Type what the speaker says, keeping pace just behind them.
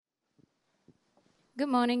Good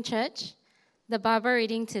morning, church. The Bible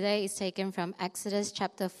reading today is taken from Exodus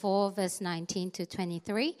chapter 4, verse 19 to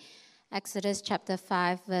 23, Exodus chapter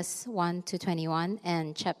 5, verse 1 to 21,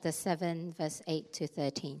 and chapter 7, verse 8 to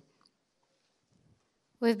 13.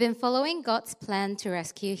 We've been following God's plan to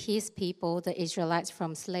rescue his people, the Israelites,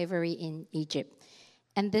 from slavery in Egypt.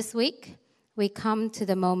 And this week, we come to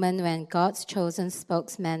the moment when God's chosen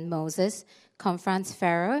spokesman, Moses, confronts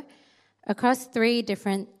Pharaoh. Across three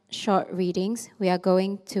different short readings, we are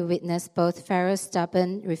going to witness both Pharaoh's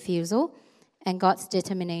stubborn refusal and God's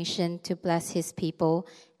determination to bless his people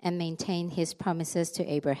and maintain his promises to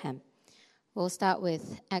Abraham. We'll start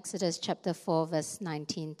with Exodus chapter 4, verse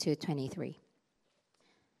 19 to 23.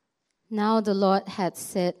 Now the Lord had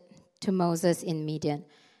said to Moses in Midian,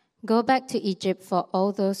 "Go back to Egypt, for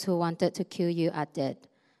all those who wanted to kill you are dead."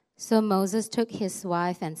 So Moses took his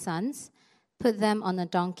wife and sons, put them on a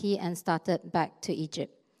donkey, and started back to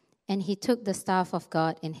Egypt. And he took the staff of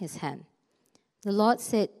God in his hand. The Lord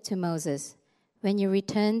said to Moses, "When you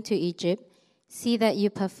return to Egypt, see that you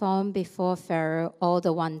perform before Pharaoh all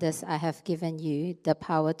the wonders I have given you the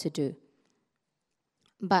power to do.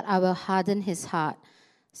 But I will harden his heart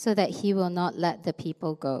so that he will not let the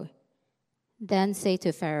people go. Then say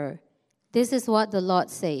to Pharaoh, 'This is what the Lord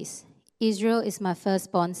says. Israel is my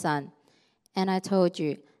firstborn son. And I told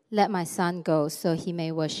you, let my son go so he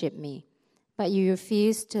may worship me. But you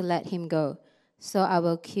refused to let him go, so I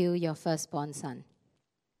will kill your firstborn son.'"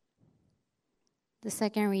 The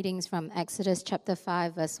second reading is from Exodus chapter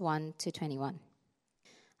 5, verse 1 to 21.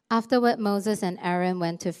 Afterward, Moses and Aaron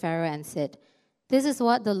went to Pharaoh and said, "This is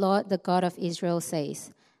what the Lord, the God of Israel,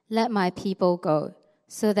 says. Let my people go,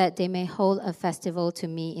 so that they may hold a festival to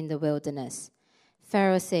me in the wilderness."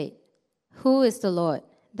 Pharaoh said, "Who is the Lord,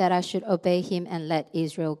 that I should obey him and let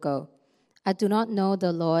Israel go? I do not know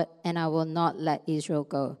the Lord, and I will not let Israel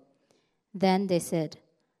go." Then they said,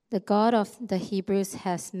 "The God of the Hebrews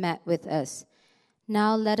has met with us.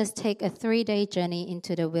 Now let us take a 3-day journey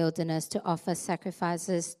into the wilderness to offer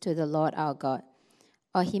sacrifices to the Lord our God,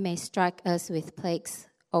 or he may strike us with plagues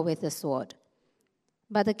or with the sword."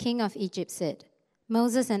 But the king of Egypt said,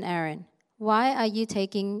 "Moses and Aaron, why are you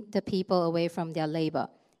taking the people away from their labor?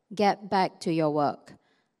 Get back to your work."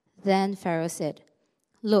 Then Pharaoh said,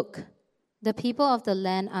 "Look, the people of the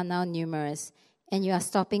land are now numerous, and you are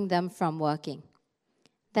stopping them from working."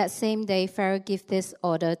 That same day, Pharaoh gave this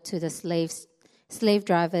order to the slave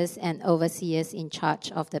drivers and overseers in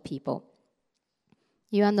charge of the people: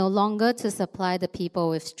 "You are no longer to supply the people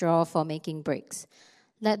with straw for making bricks.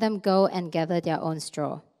 Let them go and gather their own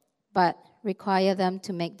straw, but require them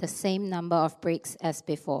to make the same number of bricks as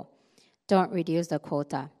before. Don't reduce the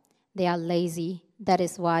quota. They are lazy. That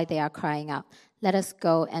is why they are crying out, 'Let us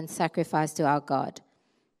go and sacrifice to our God.'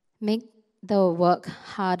 Make the work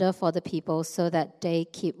harder for the people so that they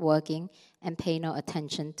keep working and pay no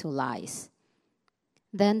attention to lies."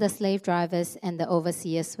 Then the slave drivers and the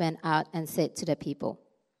overseers went out and said to the people,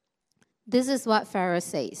 "This is what Pharaoh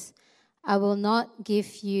says. I will not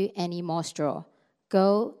give you any more straw.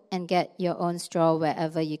 Go and get your own straw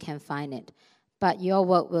wherever you can find it, but your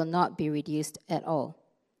work will not be reduced at all."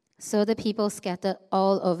 So the people scattered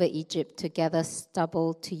all over Egypt to gather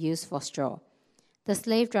stubble to use for straw. The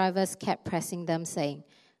slave drivers kept pressing them, saying,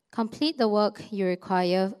 "Complete the work you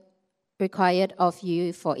required of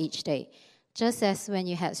you for each day, just as when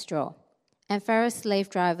you had straw." And Pharaoh's slave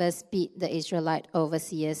drivers beat the Israelite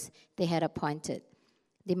overseers they had appointed,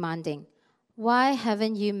 demanding, "Why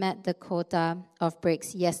haven't you met the quota of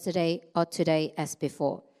bricks yesterday or today as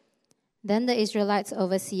before?" Then the Israelites'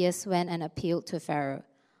 overseers went and appealed to Pharaoh.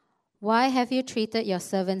 "Why have you treated your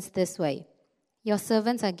servants this way? Your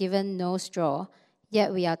servants are given no straw,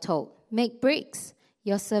 yet we are told, 'Make bricks.'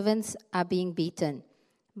 Your servants are being beaten,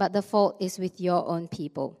 but the fault is with your own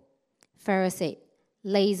people." Pharaoh said,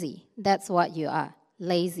 "Lazy, that's what you are,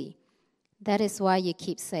 lazy. That is why you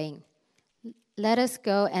keep saying, 'Let us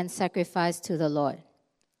go and sacrifice to the Lord.'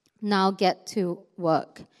 Now get to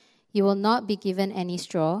work. You will not be given any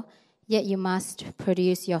straw, yet you must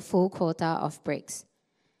produce your full quota of bricks."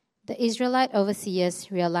 The Israelite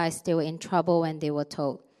overseers realized they were in trouble when they were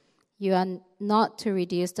told, "You are not to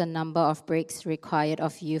reduce the number of bricks required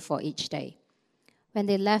of you for each day." When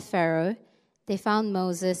they left Pharaoh, they found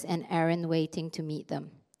Moses and Aaron waiting to meet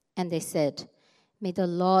them. And they said, "May the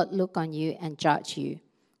Lord look on you and judge you.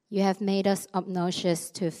 You have made us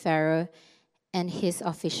obnoxious to Pharaoh and his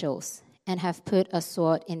officials, and have put a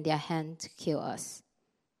sword in their hand to kill us."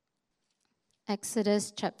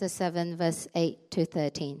 Exodus chapter 7, verse 8 to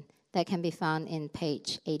 13. That can be found in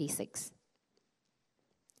page 86.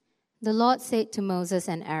 The Lord said to Moses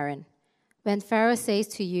and Aaron, When Pharaoh says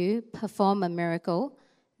to you, 'Perform a miracle,'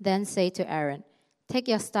 then say to Aaron, 'Take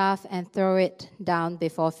your staff and throw it down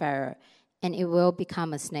before Pharaoh, and it will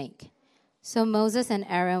become a snake.' So Moses and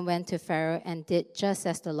Aaron went to Pharaoh and did just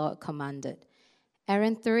as the Lord commanded.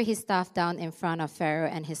 Aaron threw his staff down in front of Pharaoh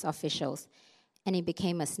and his officials, and it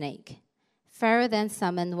became a snake. Pharaoh then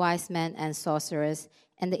summoned wise men and sorcerers,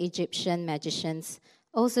 and the Egyptian magicians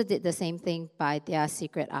also did the same thing by their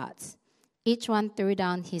secret arts. Each one threw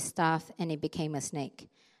down his staff, and it became a snake.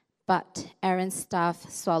 But Aaron's staff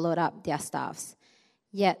swallowed up their staffs.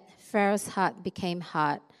 Yet Pharaoh's heart became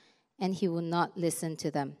hard, and he would not listen to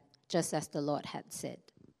them, just as the Lord had said.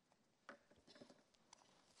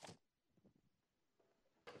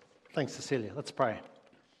 Thanks, Cecilia. Let's pray.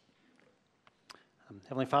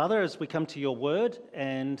 Heavenly Father, as we come to your word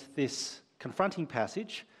and this confronting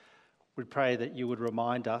passage, we pray that you would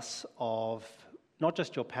remind us of not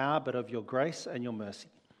just your power, but of your grace and your mercy.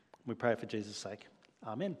 We pray for Jesus' sake.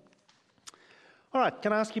 Amen. All right,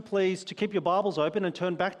 can I ask you please to keep your Bibles open and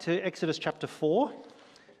turn back to Exodus chapter 4.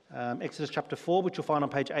 Exodus chapter 4, which you'll find on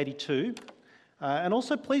page 82. And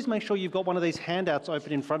also please make sure you've got one of these handouts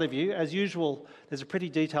open in front of you. As usual, there's a pretty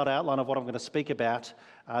detailed outline of what I'm going to speak about.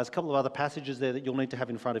 There's a couple of other passages there that you'll need to have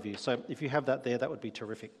in front of you. So if you have that there, that would be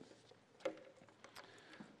terrific.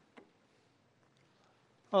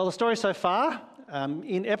 Well, the story so far,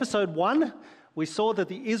 in episode 1, we saw that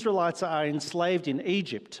the Israelites are enslaved in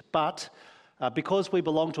Egypt, but because we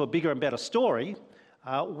belong to a bigger and better story,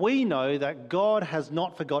 we know that God has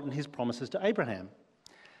not forgotten his promises to Abraham.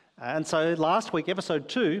 And so last week, episode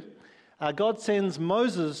 2, God sends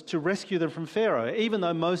Moses to rescue them from Pharaoh, even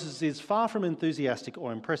though Moses is far from enthusiastic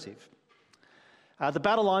or impressive. The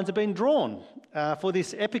battle lines have been drawn for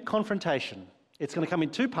this epic confrontation. It's going to come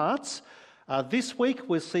in 2 parts. This week,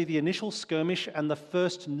 we'll see the initial skirmish and the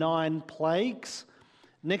first 9 plagues.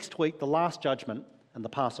 Next week, the last judgment and the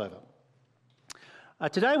Passover.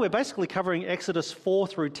 Today, we're basically covering Exodus 4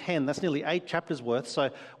 through 10. That's nearly 8 chapters worth, so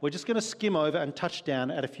we're just going to skim over and touch down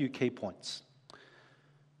at a few key points.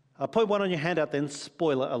 Point 1 on your handout then,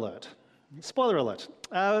 spoiler alert. Spoiler alert.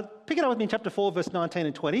 Pick it up with me in chapter 4, verse 19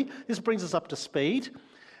 and 20. This brings us up to speed.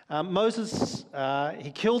 Moses,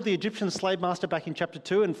 he killed the Egyptian slave master back in chapter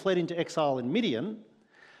 2 and fled into exile in Midian.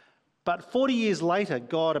 But 40 years later,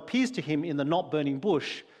 God appears to him in the not burning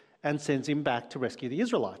bush and sends him back to rescue the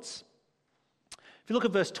Israelites. If you look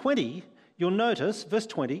at verse 20, you'll notice, verse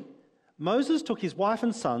 20, Moses took his wife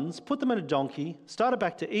and sons, put them in a donkey, started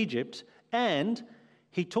back to Egypt, and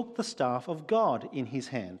he took the staff of God in his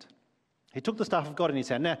hand. He took the staff of God in his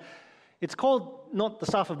hand. Now, it's called not the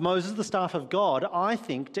staff of Moses, the staff of God, I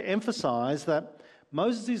think, to emphasise that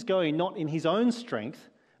Moses is going not in his own strength,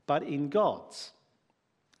 but in God's.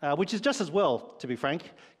 Which is just as well, to be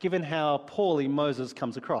frank, given how poorly Moses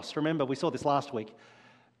comes across. Remember, we saw this last week.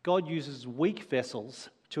 God uses weak vessels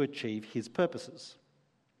to achieve his purposes.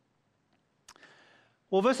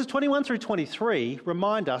 Well, verses 21 through 23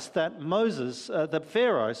 remind us that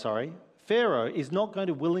Pharaoh is not going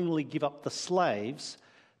to willingly give up the slaves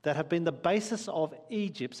that have been the basis of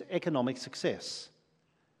Egypt's economic success.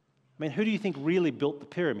 I mean, who do you think really built the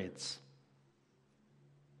pyramids?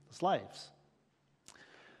 The slaves.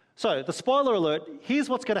 So, the spoiler alert, here's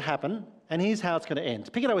what's going to happen, and here's how it's going to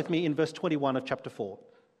end. Pick it up with me in verse 21 of chapter 4.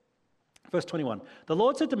 Verse 21, the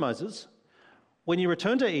Lord said to Moses, when you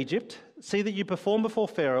return to Egypt, see that you perform before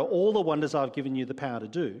Pharaoh all the wonders I've given you the power to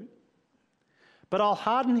do. But I'll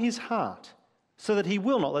harden his heart so that he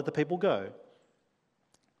will not let the people go.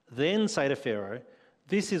 Then say to Pharaoh,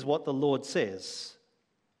 this is what the Lord says.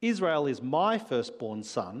 Israel is my firstborn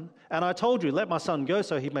son, and I told you, let my son go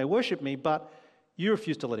so he may worship me, but you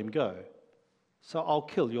refuse to let him go. So I'll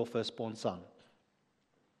kill your firstborn son.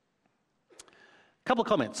 A couple of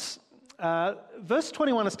comments. Verse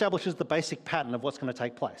 21 establishes the basic pattern of what's going to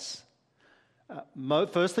take place.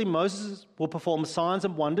 Firstly, Moses will perform signs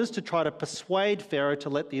and wonders to try to persuade Pharaoh to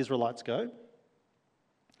let the Israelites go.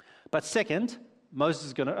 But second,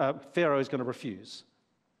 Pharaoh is going to refuse.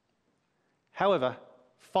 However,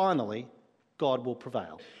 finally, God will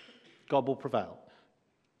prevail. God will prevail.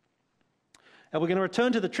 And we're going to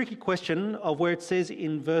return to the tricky question of where it says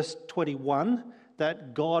in verse 21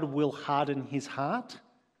 that God will harden his heart.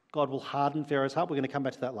 God will harden Pharaoh's heart. We're going to come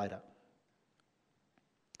back to that later.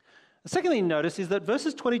 The second thing you notice is that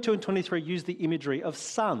verses 22 and 23 use the imagery of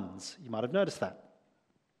sons. You might have noticed that.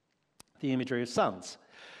 The imagery of sons.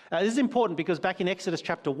 This is important because back in Exodus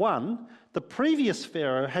chapter 1, the previous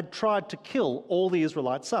Pharaoh had tried to kill all the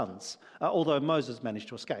Israelite sons, although Moses managed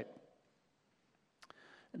to escape.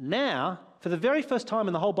 Now, for the very first time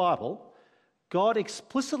in the whole Bible, God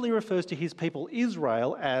explicitly refers to his people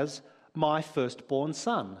Israel as my firstborn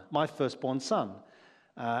son, my firstborn son.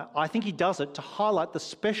 I think he does it to highlight the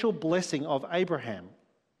special blessing of Abraham.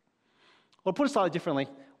 Or put it slightly differently,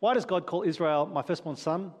 why does God call Israel my firstborn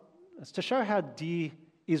son? It's to show how dear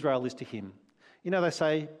Israel is to him. You know, they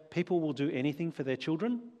say people will do anything for their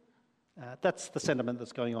children. That's the sentiment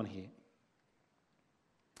that's going on here.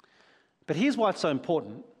 But here's why it's so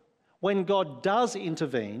important. When God does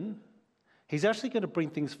intervene, he's actually going to bring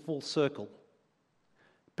things full circle.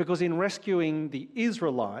 Because in rescuing the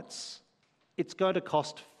Israelites, it's going to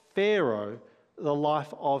cost Pharaoh the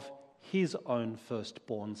life of his own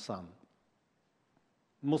firstborn son.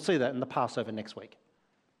 And we'll see that in the Passover next week.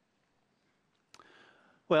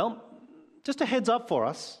 Well, just a heads up for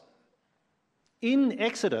us. In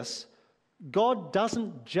Exodus, God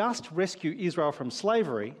doesn't just rescue Israel from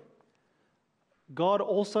slavery, God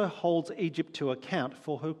also holds Egypt to account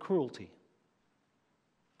for her cruelty.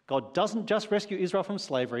 God doesn't just rescue Israel from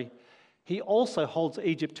slavery, he also holds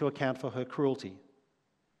Egypt to account for her cruelty,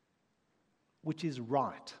 which is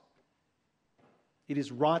right. It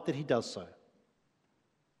is right that he does so.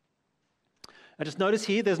 And just notice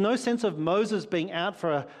here, there's no sense of Moses being out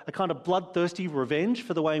for a kind of bloodthirsty revenge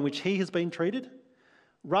for the way in which he has been treated.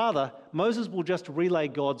 Rather, Moses will just relay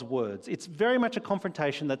God's words. It's very much a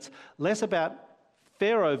confrontation that's less about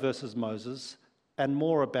Pharaoh versus Moses and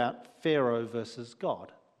more about Pharaoh versus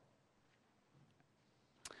God.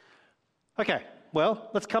 Okay, well,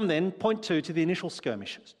 let's come then, point 2, to the initial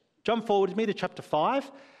skirmishes. Jump forward with me to chapter 5.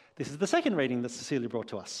 This is the second reading that Cecilia brought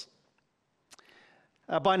to us.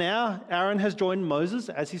 By now, Aaron has joined Moses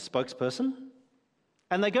as his spokesperson,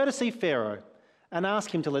 and they go to see Pharaoh and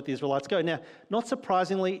ask him to let the Israelites go. Now, not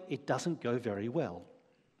surprisingly, it doesn't go very well.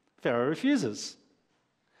 Pharaoh refuses.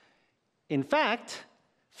 In fact,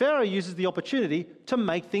 Pharaoh uses the opportunity to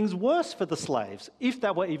make things worse for the slaves, if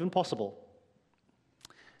that were even possible.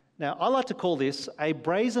 Now, I like to call this a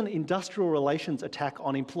brazen industrial relations attack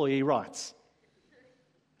on employee rights.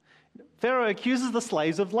 Pharaoh accuses the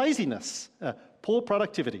slaves of laziness, poor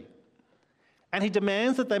productivity, and he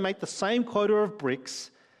demands that they make the same quota of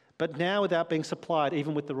bricks, but now without being supplied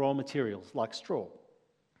even with the raw materials, like straw.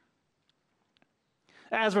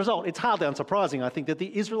 As a result, it's hardly unsurprising, I think, that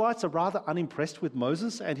the Israelites are rather unimpressed with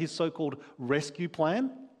Moses and his so-called rescue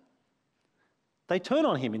plan. They turn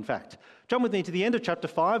on him, in fact. Jump with me to the end of chapter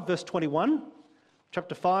 5, verse 21.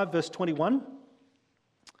 Chapter 5, verse 21.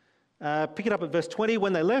 Pick it up at verse 20.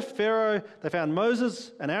 When they left Pharaoh, they found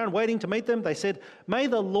Moses and Aaron waiting to meet them. They said, "May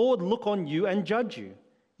the Lord look on you and judge you.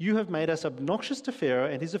 You have made us obnoxious to Pharaoh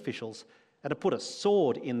and his officials and have put a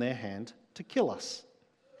sword in their hand to kill us."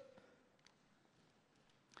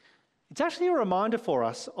 It's actually a reminder for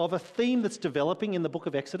us of a theme that's developing in the book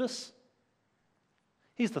of Exodus.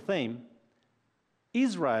 Here's the theme.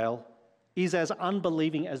 Israel is as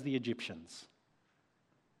unbelieving as the Egyptians.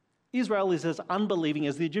 Israel is as unbelieving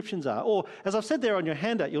as the Egyptians are. Or, as I've said there on your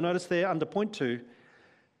handout, you'll notice there under point 2,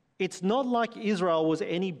 it's not like Israel was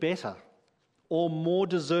any better or more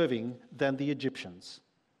deserving than the Egyptians.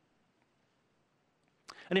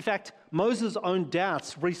 And in fact, Moses' own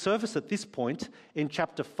doubts resurface at this point in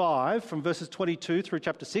chapter 5, from verses 22 through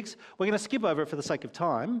chapter 6. We're going to skip over it for the sake of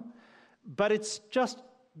time, but it's just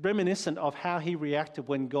reminiscent of how he reacted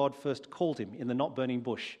when God first called him in the not burning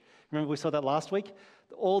bush. Remember we saw that last week?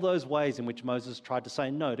 All those ways in which Moses tried to say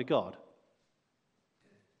no to God.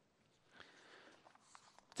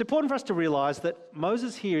 It's important for us to realise that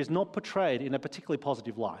Moses here is not portrayed in a particularly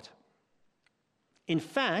positive light. In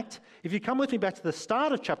fact, if you come with me back to the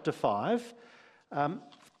start of chapter 5,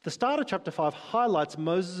 the start of chapter 5 highlights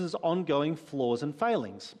Moses' ongoing flaws and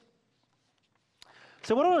failings.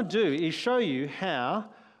 So what I want to do is show you how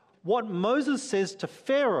what Moses says to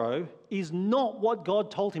Pharaoh is not what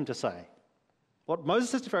God told him to say. What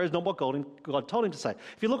Moses says to Pharaoh is not what God told him to say.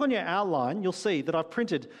 If you look on your outline, you'll see that I've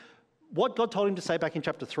printed what God told him to say back in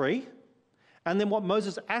chapter 3, and then what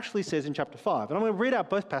Moses actually says in chapter 5. And I'm going to read out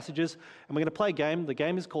both passages, and we're going to play a game. The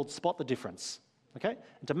game is called Spot the Difference. Okay?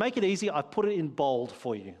 And to make it easy, I've put it in bold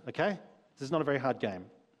for you. Okay? This is not a very hard game.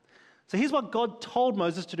 So here's what God told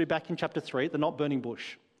Moses to do back in chapter 3 at the not burning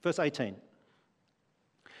bush. Verse 18.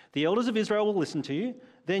 "The elders of Israel will listen to you.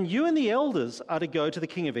 Then you and the elders are to go to the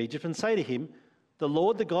king of Egypt and say to him, 'The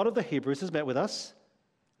Lord, the God of the Hebrews, has met with us.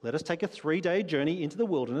 Let us take a 3-day journey into the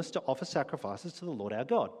wilderness to offer sacrifices to the Lord our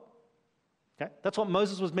God.'" Okay? That's what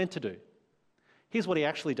Moses was meant to do. Here's what he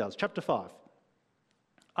actually does. Chapter 5.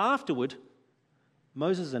 "Afterward,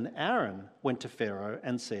 Moses and Aaron went to Pharaoh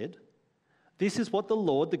and said, 'This is what the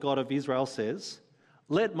Lord, the God of Israel, says.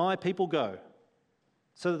 Let my people go,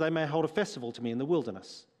 so that they may hold a festival to me in the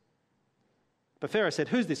wilderness.' But Pharaoh said,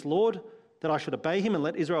 'Who's this Lord? that I should obey him and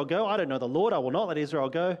let Israel go? I don't know the Lord. I will not let Israel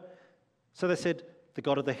go. So they said, the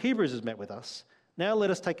God of the Hebrews has met with us. Now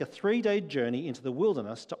let us take a 3-day journey into the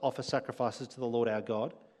wilderness to offer sacrifices to the Lord our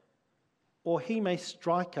God, or he may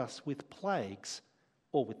strike us with plagues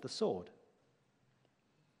or with the sword.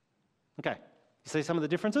 Okay, you see some of the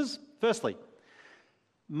differences? Firstly,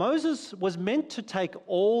 Moses was meant to take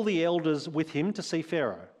all the elders with him to see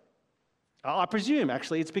Pharaoh. I presume,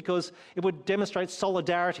 actually, it's because it would demonstrate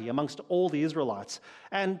solidarity amongst all the Israelites.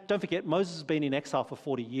 And don't forget, Moses has been in exile for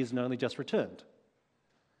 40 years and only just returned.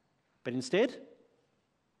 But instead,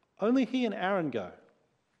 only he and Aaron go.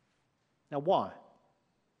 Now, why?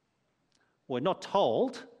 We're not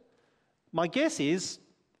told. My guess is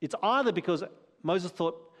it's either because Moses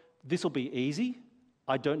thought, this will be easy,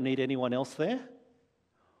 I don't need anyone else there,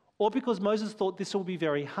 or because Moses thought this will be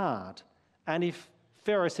very hard, and if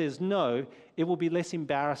Pharaoh says no, it will be less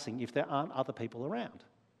embarrassing if there aren't other people around.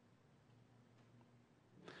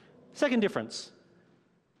 Second difference.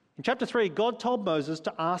 In chapter 3, God told Moses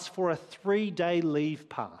to ask for a 3-day leave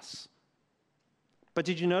pass. But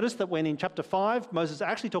did you notice that when in chapter 5, Moses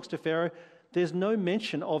actually talks to Pharaoh, there's no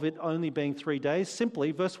mention of it only being 3 days.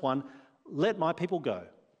 Simply, verse 1, let my people go.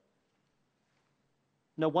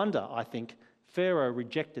 No wonder, I think, Pharaoh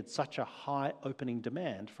rejected such a high opening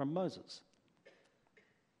demand from Moses.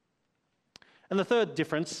 And the third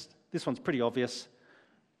difference, this one's pretty obvious.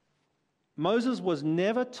 Moses was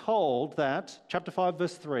never told that, chapter 5,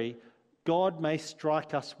 verse 3, God may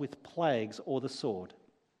strike us with plagues or the sword.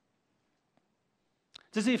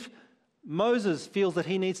 It's as if Moses feels that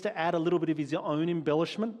he needs to add a little bit of his own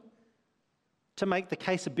embellishment to make the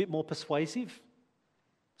case a bit more persuasive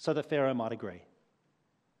so that Pharaoh might agree.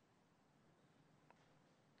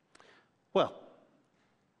 Well,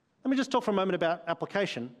 let me just talk for a moment about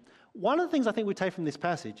application. One of the things I think we take from this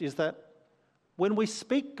passage is that when we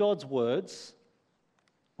speak God's words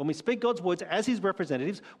as his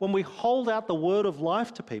representatives, when we hold out the word of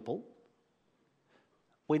life to people,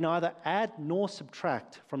 we neither add nor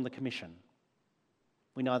subtract from the commission.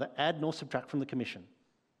 We neither add nor subtract from the commission.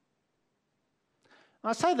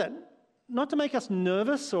 I say that not to make us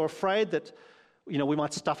nervous or afraid that, we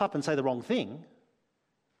might stuff up and say the wrong thing.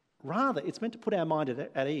 Rather, it's meant to put our mind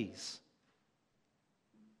at ease.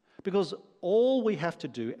 Because all we have to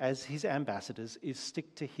do as his ambassadors is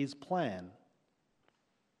stick to his plan.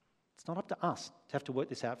 It's not up to us to have to work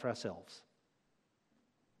this out for ourselves.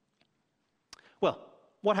 Well,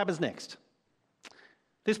 what happens next? At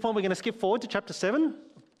this point, we're going to skip forward to chapter 7.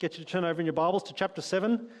 Get you to turn over in your Bibles to chapter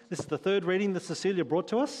 7. This is the third reading that Cecilia brought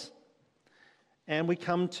to us. And we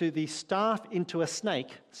come to the staff into a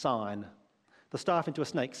snake sign. The staff into a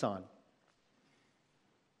snake sign.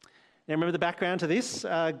 Now remember the background to this.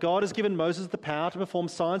 God has given Moses the power to perform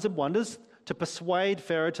signs and wonders to persuade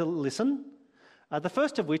Pharaoh to listen. The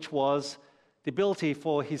first of which was the ability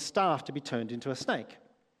for his staff to be turned into a snake.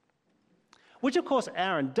 Which of course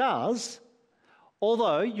Aaron does,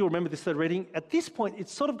 although you'll remember this third reading, at this point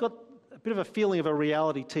it's sort of got a bit of a feeling of a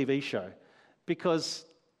reality TV show because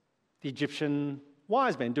the Egyptian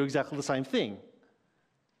wise men do exactly the same thing.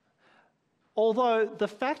 Although the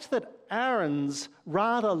fact that Aaron's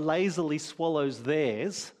rather lazily swallows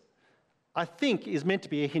theirs, I think is meant to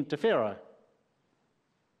be a hint to Pharaoh.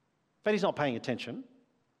 But he's not paying attention.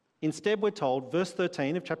 Instead, we're told, verse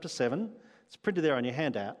 13 of chapter 7, it's printed there on your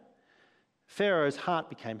handout, Pharaoh's heart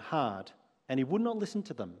became hard, and he would not listen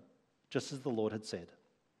to them, just as the Lord had said.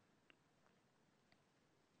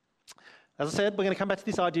 As I said, we're going to come back to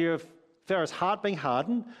this idea of Pharaoh's heart being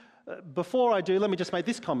hardened. Before I do, let me just make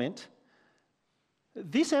this comment.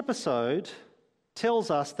 This episode tells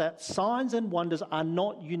us that signs and wonders are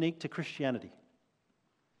not unique to Christianity.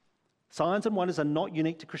 Signs and wonders are not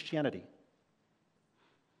unique to Christianity.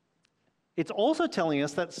 It's also telling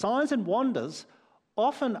us that signs and wonders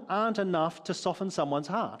often aren't enough to soften someone's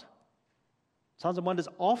heart. Signs and wonders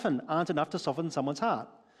often aren't enough to soften someone's heart.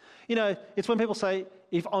 It's when people say,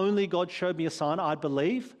 if only God showed me a sign, I'd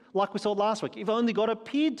believe. Like we saw last week, if only God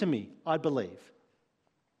appeared to me, I'd believe.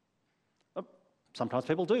 Sometimes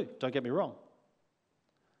people do, don't get me wrong.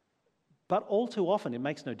 But all too often it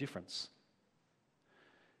makes no difference.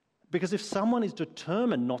 Because if someone is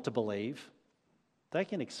determined not to believe, they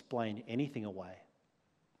can explain anything away.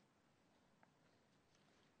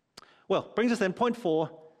 Well, brings us then, point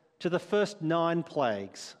 4, to the first 9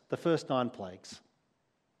 plagues. The first 9 plagues.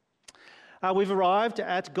 We've arrived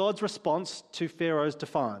at God's response to Pharaoh's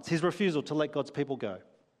defiance, his refusal to let God's people go.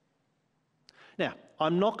 Now,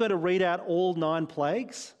 I'm not going to read out all 9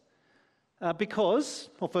 plagues because,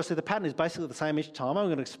 firstly, the pattern is basically the same each time. I'm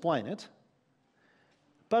going to explain it.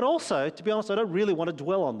 But also, to be honest, I don't really want to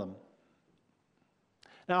dwell on them.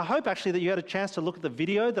 Now, I hope actually that you had a chance to look at the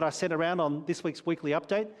video that I sent around on this week's weekly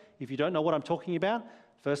update. If you don't know what I'm talking about,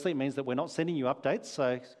 firstly, it means that we're not sending you updates,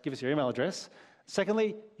 so give us your email address.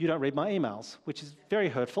 Secondly, you don't read my emails, which is very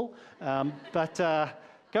hurtful. But go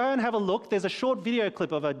and have a look. There's a short video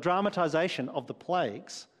clip of a dramatisation of the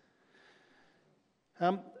plagues.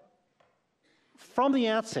 From the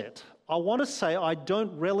outset, I want to say I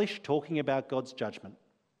don't relish talking about God's judgment.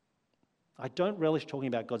 I don't relish talking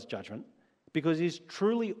about God's judgment because it is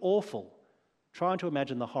truly awful trying to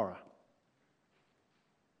imagine the horror.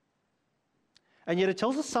 And yet it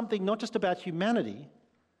tells us something not just about humanity,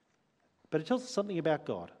 but it tells us something about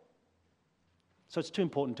God. So it's too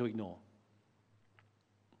important to ignore.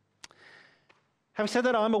 Having said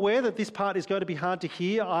that, I'm aware that this part is going to be hard to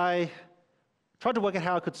hear. I tried to work out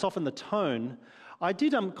how I could soften the tone. I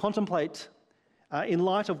did contemplate, in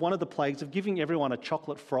light of one of the plagues, of giving everyone a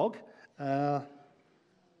chocolate frog.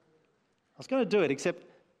 I was going to do it, except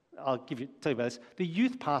I'll tell you about this. The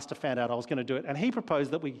youth pastor found out I was going to do it, and he proposed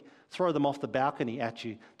that we throw them off the balcony at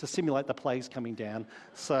you to simulate the plagues coming down.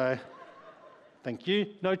 So, thank you.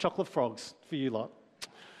 No chocolate frogs for you lot.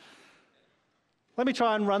 Let me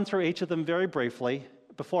try and run through each of them very briefly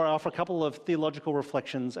before I offer a couple of theological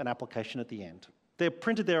reflections and application at the end. They're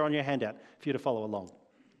printed there on your handout for you to follow along.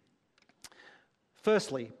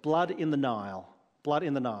 Firstly, blood in the Nile. Blood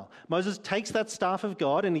in the Nile. Moses takes that staff of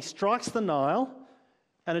God and he strikes the Nile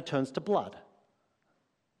and it turns to blood.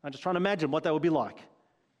 I'm just trying to imagine what that would be like.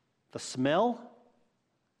 The smell,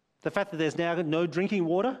 the fact that there's now no drinking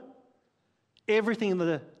water, everything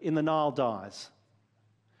in the Nile dies.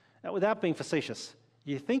 Now, without being facetious,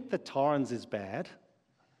 you think the Torrens is bad?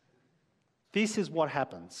 This is what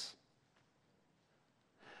happens.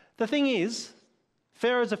 The thing is,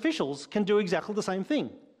 Pharaoh's officials can do exactly the same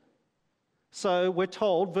thing. So we're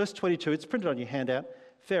told, verse 22, it's printed on your handout,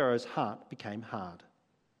 Pharaoh's heart became hard.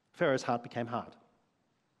 Pharaoh's heart became hard.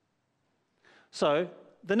 So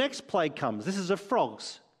the next plague comes. This is of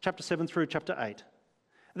frogs, chapter 7 through chapter 8.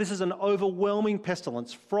 This is an overwhelming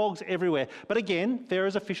pestilence, frogs everywhere. But again,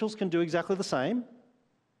 Pharaoh's officials can do exactly the same.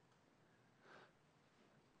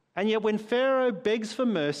 And yet when Pharaoh begs for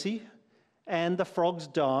mercy and the frogs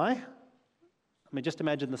die, I mean, just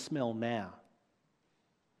imagine the smell now.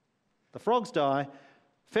 The frogs die.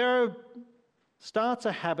 Pharaoh starts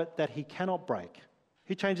a habit that he cannot break.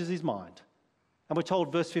 He changes his mind. And we're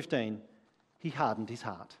told, verse 15, he hardened his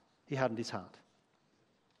heart. He hardened his heart.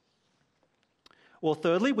 Well,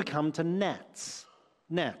 thirdly, we come to gnats.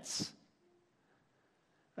 Gnats.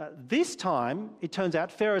 This time, it turns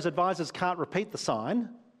out Pharaoh's advisors can't repeat the sign.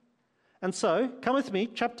 And so, come with me,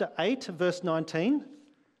 chapter 8, verse 19.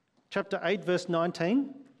 Chapter 8, verse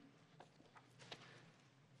 19.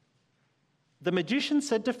 The magician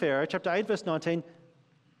said to Pharaoh, chapter 8, verse 19,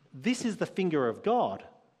 this is the finger of God.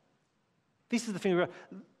 This is the finger of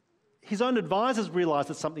God. His own advisors realise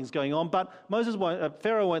that something's going on, but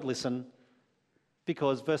Pharaoh won't listen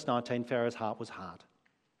because, verse 19, Pharaoh's heart was hard.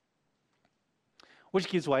 Which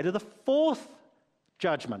gives way to the fourth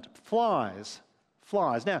judgment, flies.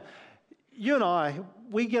 Flies. Now, you and I,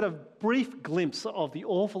 we get a brief glimpse of the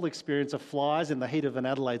awful experience of flies in the heat of an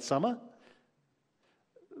Adelaide summer.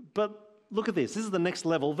 But look at this. This is the next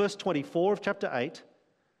level. Verse 24 of chapter 8.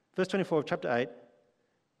 Verse 24 of chapter 8.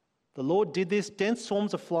 The Lord did this. Dense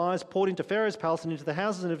swarms of flies poured into Pharaoh's palace and into the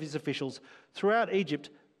houses of his officials. Throughout Egypt,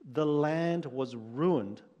 the land was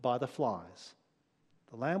ruined by the flies.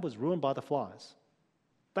 The land was ruined by the flies.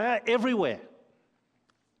 They are everywhere.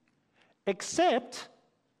 Except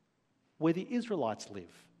where the Israelites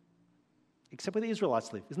live. Except where the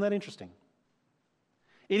Israelites live. Isn't that interesting?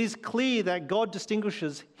 It is clear that God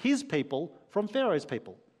distinguishes his people from Pharaoh's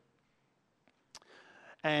people.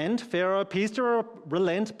 And Pharaoh appears to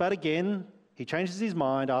relent, but again, he changes his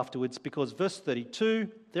mind afterwards because verse 32,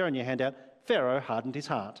 there on your handout, Pharaoh hardened his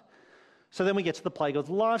heart. So then we get to the plague of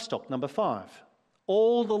the livestock, number 5.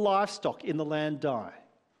 All the livestock in the land die.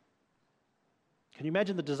 Can you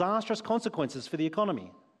imagine the disastrous consequences for the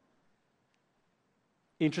economy?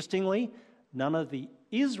 Interestingly, none of the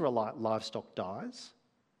Israelite livestock dies,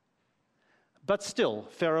 but still,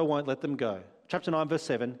 Pharaoh won't let them go. Chapter 9, verse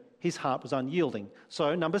 7, his heart was unyielding.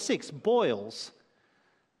 So, number 6, boils,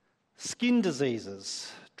 skin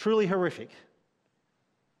diseases, truly horrific.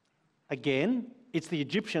 Again, it's the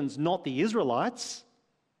Egyptians, not the Israelites,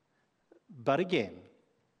 but again,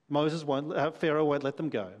 Pharaoh won't let them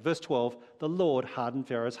go. Verse 12, the Lord hardened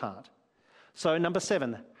Pharaoh's heart. So, number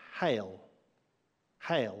 7, hail.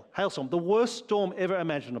 Hailstorm, the worst storm ever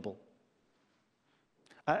imaginable.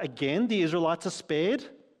 Again, the Israelites are spared.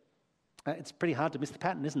 It's pretty hard to miss the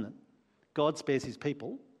pattern, isn't it? God spares his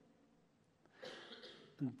people.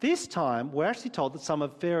 This time, we're actually told that some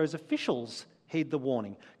of Pharaoh's officials heed the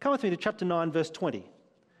warning. Come with me to chapter 9, verse 20.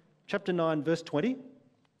 Chapter 9, verse 20.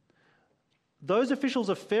 Those officials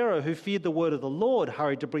of Pharaoh who feared the word of the Lord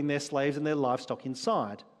hurried to bring their slaves and their livestock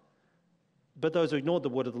inside. But those who ignored the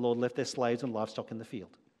word of the Lord left their slaves and livestock in the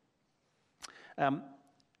field.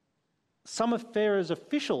 Some of Pharaoh's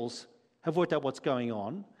officials have worked out what's going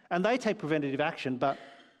on, and they take preventative action, but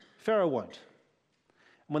Pharaoh won't.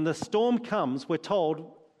 When the storm comes, we're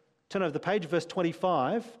told, turn over the page, verse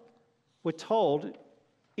 25, we're told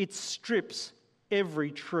it strips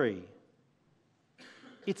every tree.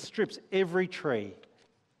 It strips every tree.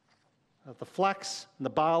 The flax and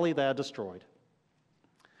the barley, they are destroyed.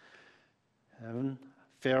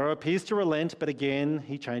 Pharaoh appears to relent, but again,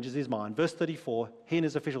 he changes his mind. Verse 34, he and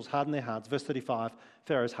his officials hardened their hearts. Verse 35,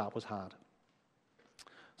 Pharaoh's heart was hard.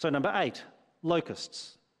 So number 8,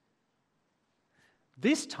 locusts.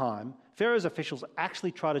 This time, Pharaoh's officials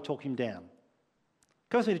actually try to talk him down.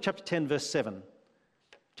 Go with me to chapter 10, verse 7.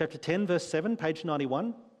 Chapter 10, verse 7, page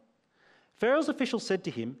 91. Pharaoh's officials said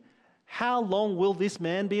to him, "How long will this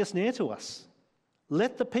man be a snare to us?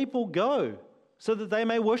 Let the people go, so that they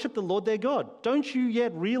may worship the Lord their God. Don't you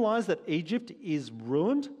yet realize that Egypt is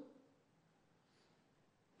ruined?"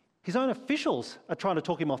 His own officials are trying to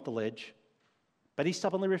talk him off the ledge, but he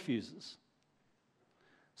stubbornly refuses.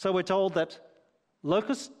 So we're told that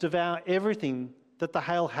locusts devour everything that the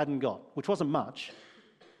hail hadn't got, which wasn't much.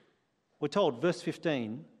 We're told, verse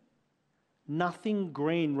 15, nothing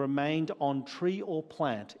green remained on tree or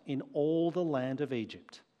plant in all the land of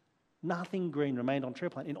Egypt. Nothing green remained on tree or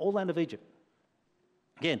plant in all the land of Egypt.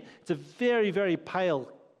 Again, it's a very, very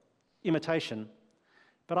pale imitation,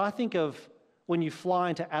 but I think of when you fly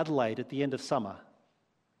into Adelaide at the end of summer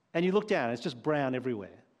and you look down, it's just brown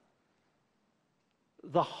everywhere.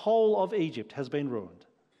 The whole of Egypt has been ruined.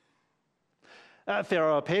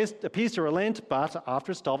 Pharaoh appears to relent, but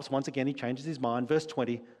after it stops, once again he changes his mind. Verse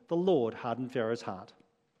 20, the Lord hardened Pharaoh's heart.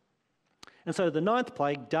 And so the 9th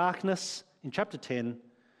plague, darkness, in chapter 10,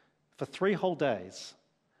 for 3 whole days,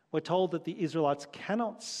 we're told that the Israelites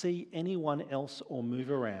cannot see anyone else or move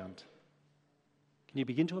around. Can you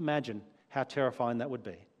begin to imagine how terrifying that would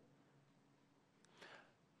be?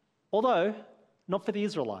 Although, not for the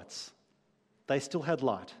Israelites. They still had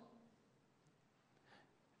light.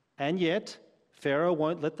 And yet, Pharaoh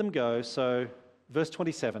won't let them go, so verse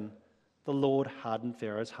 27, the Lord hardened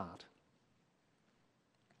Pharaoh's heart.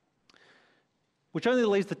 Which only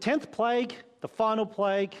leaves the 10th plague, the final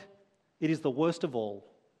plague. It is the worst of all.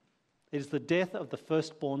 It is the death of the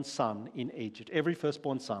firstborn son in Egypt. Every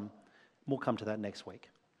firstborn son. We'll come to that next week.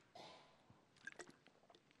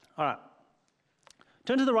 All right.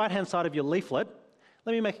 Turn to the right-hand side of your leaflet.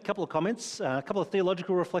 Let me make a couple of comments, a couple of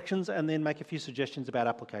theological reflections, and then make a few suggestions about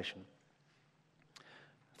application.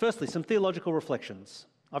 Firstly, some theological reflections.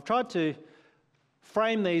 I've tried to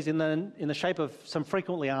frame these in the shape of some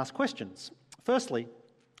frequently asked questions. Firstly,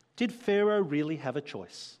 did Pharaoh really have a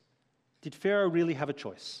choice? Did Pharaoh really have a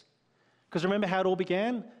choice? Because remember how it all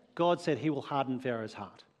began? God said he will harden Pharaoh's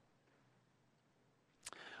heart.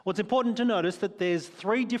 Well, it's important to notice that there's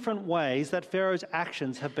 3 different ways that Pharaoh's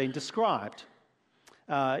actions have been described.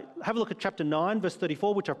 Have a look at chapter 9, verse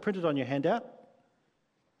 34, which I've printed on your handout.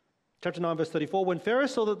 Chapter 9, verse 34, when Pharaoh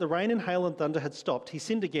saw that the rain and hail and thunder had stopped, he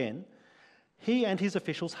sinned again. He and his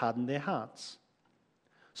officials hardened their hearts.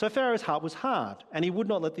 So Pharaoh's heart was hard, and he would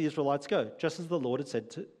not let the Israelites go, just as the Lord had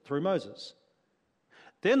said through Moses.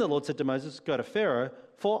 Then the Lord said to Moses, "Go to Pharaoh,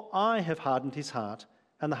 for I have hardened his heart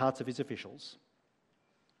and the hearts of his officials."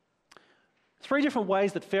 3 different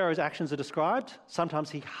ways that Pharaoh's actions are described. Sometimes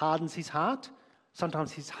he hardens his heart.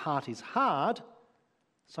 Sometimes his heart is hard.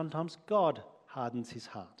 Sometimes God hardens his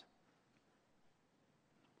heart.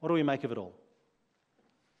 What do we make of it all?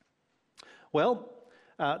 Well,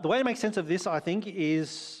 the way to make sense of this, I think,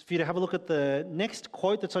 is for you to have a look at the next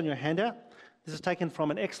quote that's on your handout. This is taken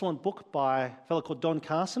from an excellent book by a fellow called Don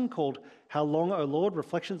Carson called How Long, O Lord?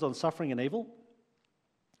 Reflections on Suffering and Evil.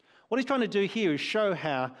 What he's trying to do here is show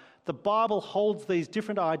how the Bible holds these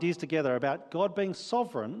different ideas together about God being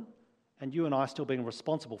sovereign and you and I still being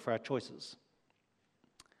responsible for our choices.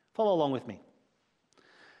 Follow along with me.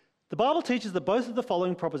 The Bible teaches that both of the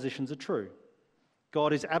following propositions are true.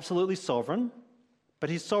 God is absolutely sovereign,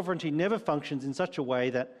 but his sovereignty never functions in such a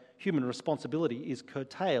way that human responsibility is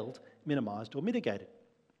curtailed, minimised or mitigated.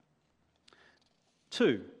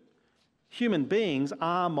 2, human beings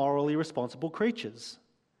are morally responsible creatures.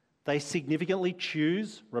 They significantly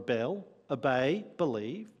choose, rebel, obey,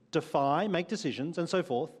 believe, defy, make decisions, and so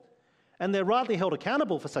forth, and they're rightly held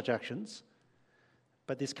accountable for such actions.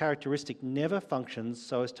 but this characteristic never functions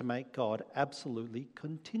so as to make God absolutely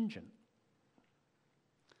contingent.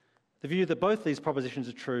 The view that both these propositions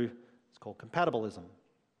are true is called compatibilism.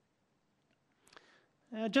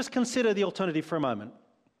 Now, just consider the alternative for a moment.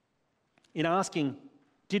 In asking,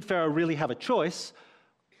 did Pharaoh really have a choice?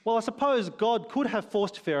 Well, I suppose God could have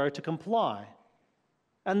forced Pharaoh to comply,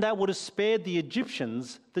 and that would have spared the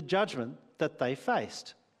Egyptians the judgment that they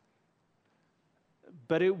faced.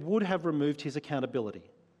 But it would have removed his accountability.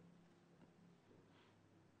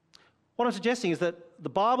 What I'm suggesting is that the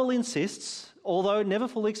Bible insists, although it never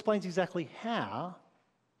fully explains exactly how,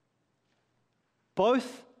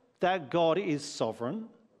 both that God is sovereign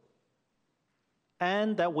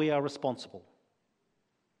and that we are responsible.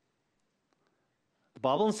 The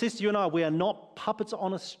Bible insists you and I, we are not puppets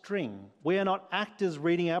on a string. We are not actors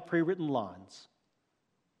reading out pre-written lines.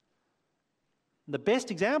 The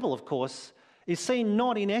best example, of course, is seen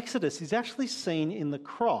not in Exodus, it's actually seen in the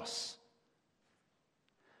cross.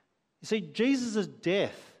 You see, Jesus'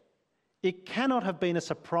 death, it cannot have been a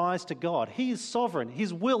surprise to God. He is sovereign.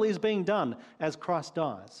 His will is being done as Christ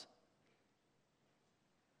dies.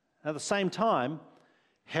 At the same time,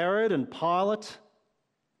 Herod and Pilate,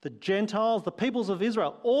 the Gentiles, the peoples of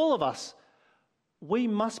Israel, all of us, we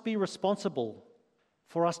must be responsible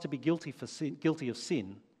for us to be guilty of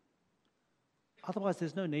sin. Otherwise,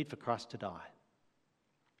 there's no need for Christ to die.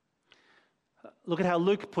 Look at how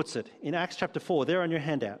Luke puts it in Acts chapter 4, there on your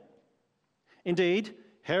handout. Indeed,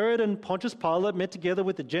 Herod and Pontius Pilate met together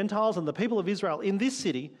with the Gentiles and the people of Israel in this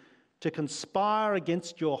city to conspire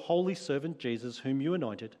against your holy servant Jesus, whom you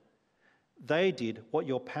anointed. They did what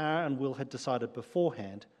your power and will had decided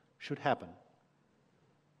beforehand should happen.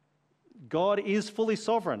 God is fully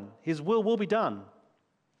sovereign. His will be done.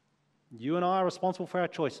 You and I are responsible for our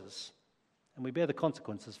choices, and we bear the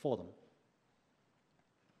consequences for them.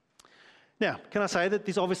 Now, can I say that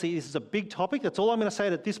this is a big topic? That's all I'm going to say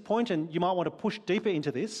at this point, and you might want to push deeper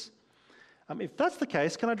into this. If that's the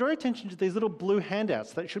case, can I draw your attention to these little blue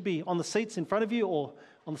handouts that should be on the seats in front of you or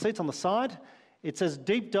on the seats on the side? It says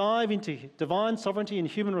Deep Dive into Divine Sovereignty and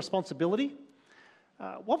Human Responsibility.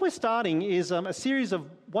 What we're starting is a series of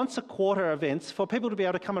once-a-quarter events for people to be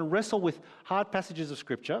able to come and wrestle with hard passages of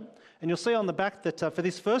Scripture. And you'll see on the back that for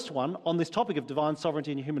this first one, on this topic of divine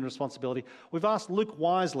sovereignty and human responsibility, we've asked Luke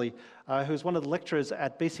Wisely, who's one of the lecturers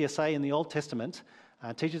at BCSA in the Old Testament,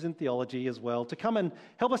 teaches in theology as well, to come and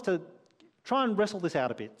help us to try and wrestle this out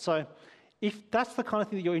a bit. So if that's the kind of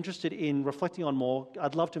thing that you're interested in reflecting on more,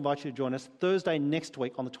 I'd love to invite you to join us Thursday next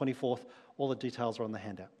week on the 24th. All the details are on the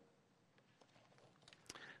handout.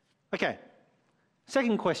 Okay,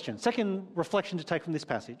 second reflection to take from this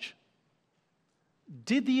passage.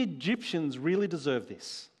 Did the Egyptians really deserve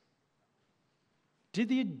this? Did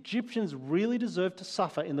the Egyptians really deserve to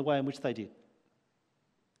suffer in the way in which they did?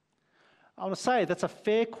 I want to say that's a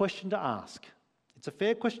fair question to ask. It's a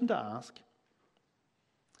fair question to ask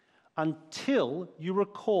until you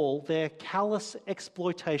recall their callous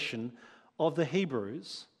exploitation of the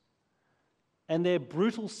Hebrews and their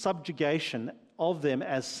brutal subjugation of them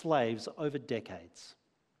as slaves over decades.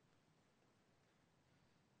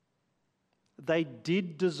 They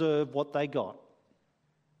did deserve what they got,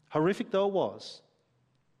 horrific though it was.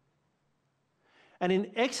 And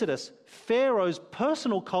in Exodus, Pharaoh's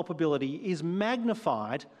personal culpability is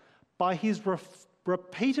magnified by his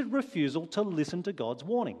repeated refusal to listen to God's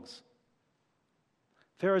warnings.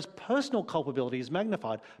 Pharaoh's personal culpability is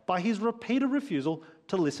magnified by his repeated refusal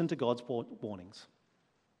to listen to God's warnings.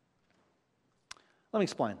 Let me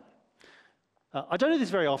explain. I don't do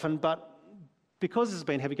this very often, but because this has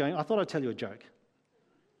been heavy going, I thought I'd tell you a joke.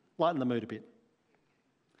 Lighten the mood a bit.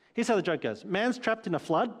 Here's how the joke goes. Man's trapped in a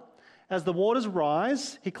flood. As the waters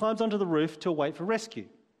rise, he climbs onto the roof to wait for rescue.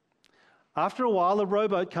 After a while, a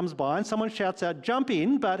rowboat comes by and someone shouts out, "Jump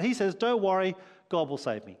in," but he says, "Don't worry, God will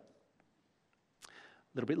save me." A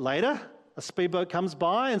little bit later, a speedboat comes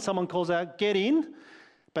by and someone calls out, "Get in,"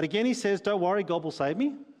 but again he says, "Don't worry, God will save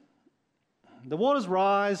me." The waters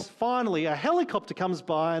rise. Finally, a helicopter comes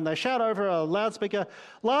by and they shout over a loudspeaker,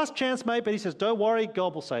 "Last chance, mate," but he says, "Don't worry,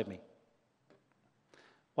 God will save me."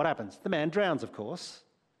 What happens? The man drowns, of course.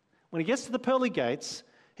 When he gets to the pearly gates,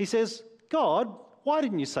 he says, "God, why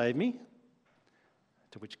didn't you save me?"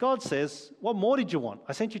 To which God says, "What more did you want?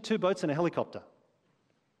 I sent you 2 boats and a helicopter."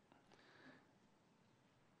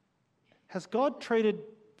 Has God treated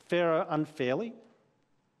Pharaoh unfairly?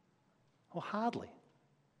 Well, hardly.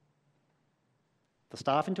 The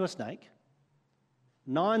staff into a snake,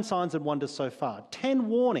 9 signs and wonders so far, 10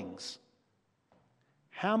 warnings.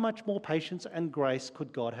 How much more patience and grace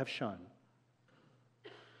could God have shown?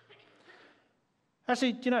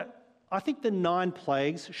 Actually, I think the 9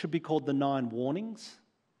 plagues should be called the 9 warnings,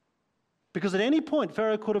 because at any point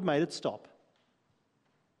Pharaoh could have made it stop.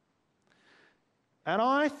 And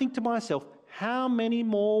I think to myself, how many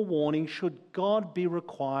more warnings should God be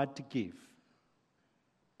required to give?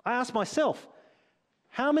 I ask myself,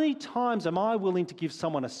 how many times am I willing to give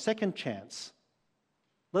someone a second chance,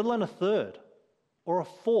 let alone a third or a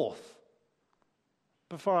fourth,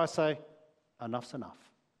 before I say, enough's enough?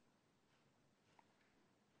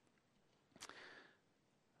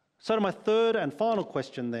 So to my third and final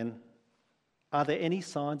question then, are there any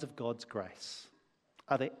signs of God's grace?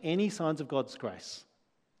 Are there any signs of God's grace?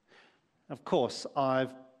 Of course,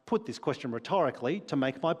 I've put this question rhetorically to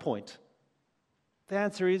make my point. The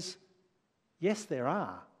answer is, yes, there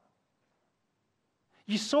are.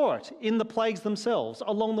 You saw it in the plagues themselves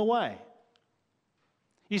along the way.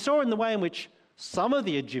 You saw it in the way in which some of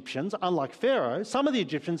the Egyptians, unlike Pharaoh, some of the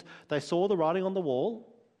Egyptians, they saw the writing on the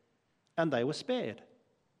wall and they were spared.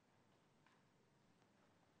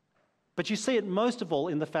 But you see it most of all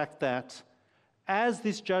in the fact that as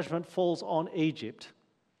this judgment falls on Egypt,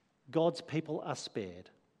 God's people are spared.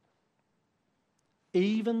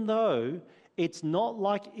 Even though it's not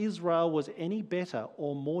like Israel was any better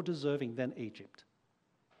or more deserving than Egypt.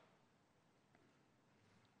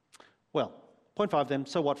 Well, point 5 then,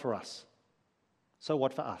 so what for us? So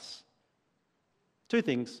what for us? 2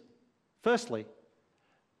 things. Firstly,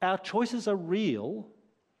 our choices are real,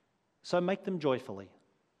 so make them joyfully.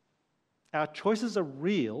 Our choices are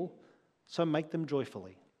real, so make them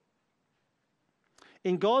joyfully.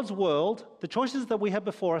 In God's world, the choices that we have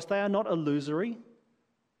before us, they are not illusory.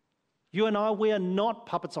 You and I, we are not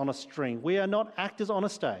puppets on a string. We are not actors on a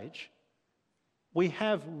stage. We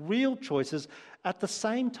have real choices. At the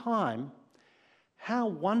same time, how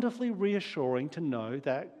wonderfully reassuring to know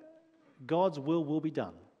that God's will be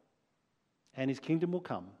done, and his kingdom will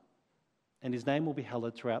come, and his name will be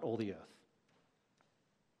hallowed throughout all the earth.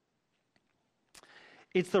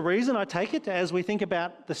 It's the reason, I take it, as we think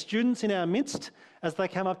about the students in our midst as they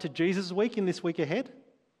come up to Jesus Week in this week ahead.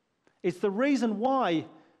 It's the reason why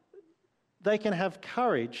they can have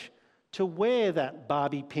courage to wear that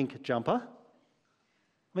Barbie pink jumper.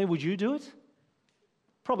 I mean, would you do it?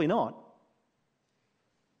 Probably not.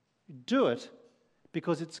 Do it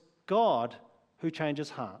because it's God who changes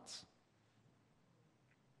hearts.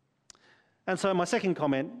 And so my second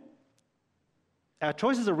comment, our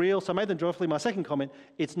choices are real, so make them joyfully. My second comment,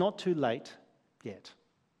 it's not too late yet.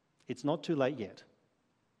 It's not too late yet.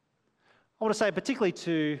 I want to say particularly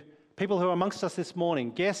to people who are amongst us this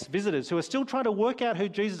morning, guests, visitors, who are still trying to work out who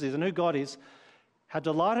Jesus is and who God is, how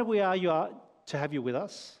delighted we are to have you with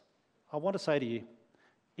us. I want to say to you,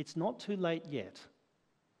 it's not too late yet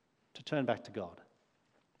to turn back to God.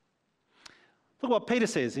 Look what Peter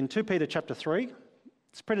says in 2 Peter chapter 3.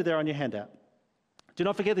 It's printed there on your handout. Do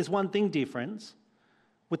not forget this one thing, dear friends.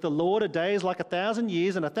 With the Lord, a day is like 1,000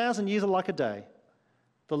 years, and 1,000 years are like a day.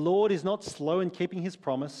 The Lord is not slow in keeping his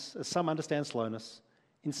promise, as some understand slowness.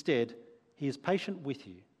 Instead, he is patient with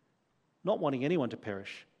you, not wanting anyone to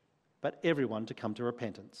perish, but everyone to come to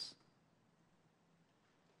repentance.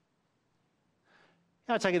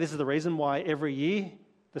 I take it this is the reason why every year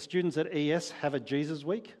the students at ES have a Jesus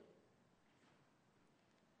Week.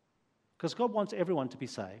 Because God wants everyone to be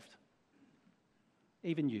saved,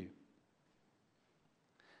 even you.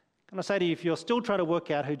 Can I say to you, if you're still trying to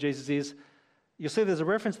work out who Jesus is, you'll see there's a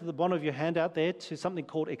reference at the bottom of your handout there to something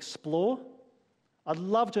called Explore. I'd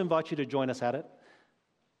love to invite you to join us at it.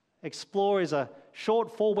 Explore is a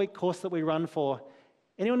short 4-week course that we run for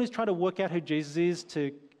anyone who's trying to work out who Jesus is,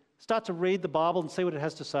 to start to read the Bible and see what it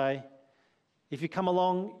has to say. If you come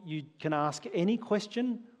along, you can ask any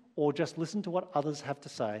question or just listen to what others have to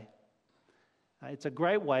say. It's a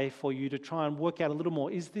great way for you to try and work out a little more,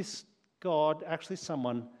 is this God actually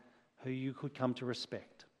someone who you could come to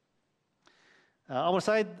respect? I want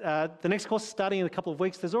to say the next course is starting in a couple of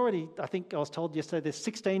weeks. There's already, I think I was told yesterday, there's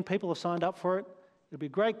 16 people have signed up for it. It'll be a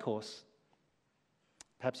great course.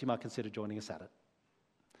 Perhaps you might consider joining us at it.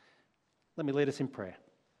 Let me lead us in prayer.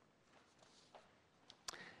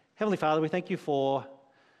 Heavenly Father, we thank you for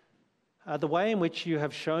the way in which you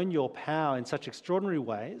have shown your power in such extraordinary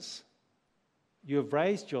ways. You have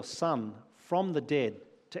raised your Son from the dead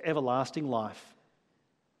to everlasting life,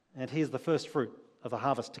 and he is the first fruit of the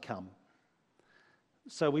harvest to come.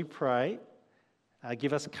 So we pray,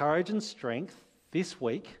 give us courage and strength this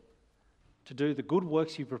week to do the good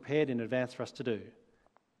works you prepared in advance for us to do,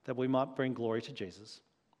 that we might bring glory to Jesus.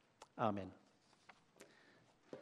 Amen.